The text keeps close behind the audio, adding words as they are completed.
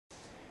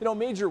You know,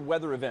 major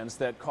weather events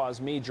that cause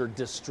major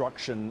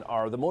destruction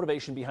are the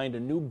motivation behind a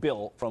new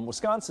bill from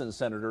Wisconsin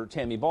Senator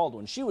Tammy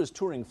Baldwin. She was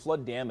touring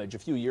flood damage a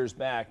few years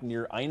back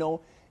near Ino,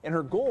 and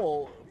her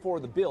goal for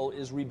the bill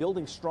is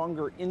rebuilding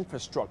stronger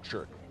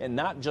infrastructure and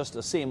not just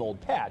a same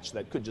old patch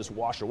that could just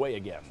wash away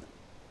again.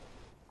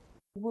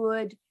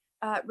 Would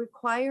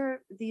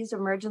require these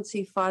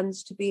emergency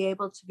funds to be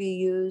able to be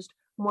used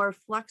more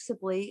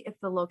flexibly if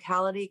the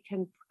locality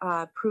can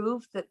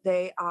prove that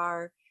they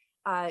are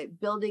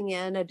building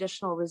in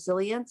additional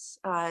resilience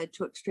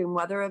to extreme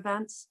weather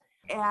events,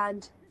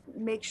 and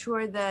make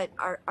sure that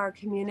our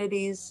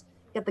communities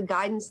get the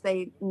guidance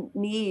they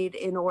need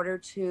in order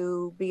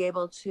to be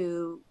able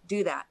to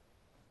do that.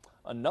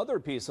 Another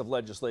piece of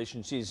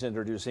legislation she's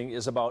introducing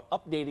is about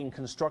updating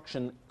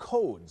construction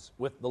codes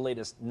with the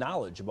latest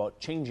knowledge about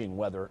changing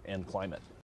weather and climate.